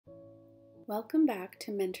Welcome back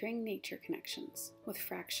to Mentoring Nature Connections with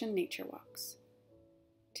Fraction Nature Walks.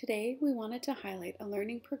 Today we wanted to highlight a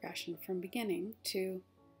learning progression from beginning to,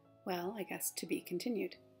 well, I guess to be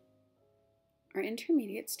continued. Our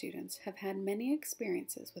intermediate students have had many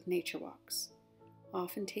experiences with nature walks,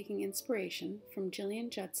 often taking inspiration from Gillian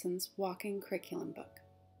Judson's walking curriculum book.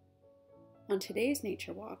 On today's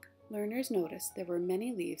nature walk, learners noticed there were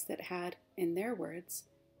many leaves that had, in their words,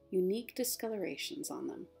 unique discolorations on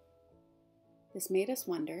them. This made us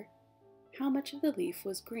wonder how much of the leaf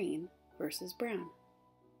was green versus brown.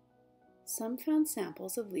 Some found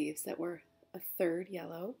samples of leaves that were a third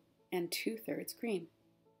yellow and 2/3 green,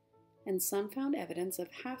 and some found evidence of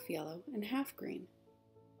half yellow and half green.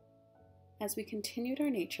 As we continued our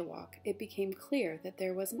nature walk, it became clear that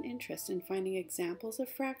there was an interest in finding examples of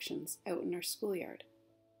fractions out in our schoolyard.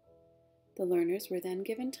 The learners were then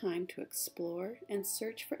given time to explore and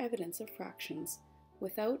search for evidence of fractions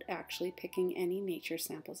without actually picking any nature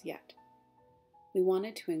samples yet. We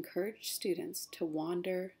wanted to encourage students to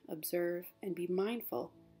wander, observe, and be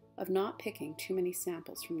mindful of not picking too many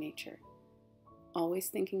samples from nature, always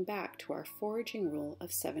thinking back to our foraging rule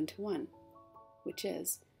of 7-to-1, which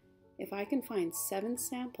is, if I can find 7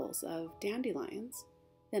 samples of dandelions,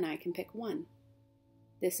 then I can pick 1.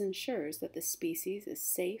 This ensures that the species is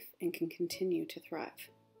safe and can continue to thrive.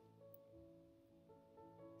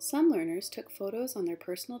 Some learners took photos on their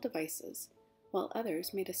personal devices, while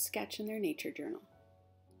others made a sketch in their nature journal.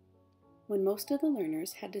 When most of the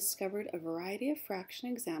learners had discovered a variety of fraction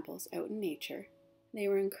examples out in nature, they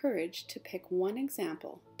were encouraged to pick one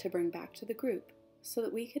example to bring back to the group so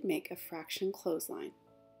that we could make a fraction clothesline.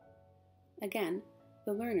 Again,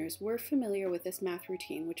 the learners were familiar with this math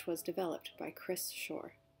routine, which was developed by Chris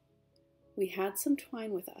Shore. We had some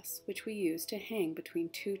twine with us, which we used to hang between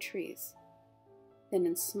 2 trees. Then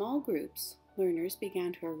in small groups, learners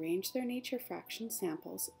began to arrange their nature fraction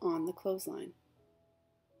samples on the clothesline.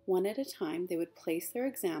 One at a time, they would place their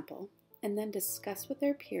example and then discuss with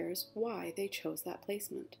their peers why they chose that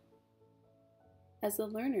placement. As the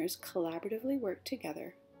learners collaboratively worked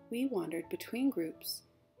together, we wandered between groups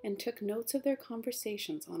and took notes of their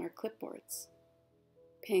conversations on our clipboards,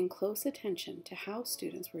 paying close attention to how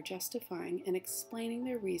students were justifying and explaining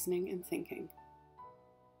their reasoning and thinking.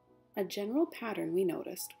 A general pattern we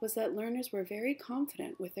noticed was that learners were very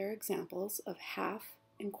confident with their examples of half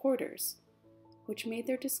and quarters, which made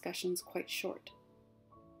their discussions quite short.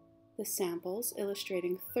 The samples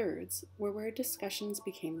illustrating thirds were where discussions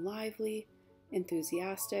became lively,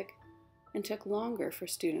 enthusiastic, and took longer for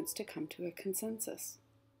students to come to a consensus.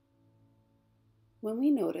 When we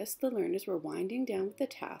noticed the learners were winding down with the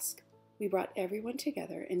task, we brought everyone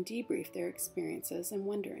together and debriefed their experiences and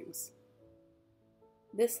wonderings.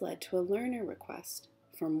 This led to a learner request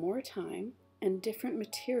for more time and different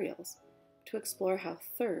materials to explore how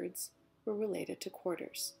thirds were related to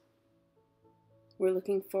quarters. We're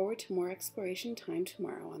looking forward to more exploration time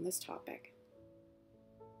tomorrow on this topic.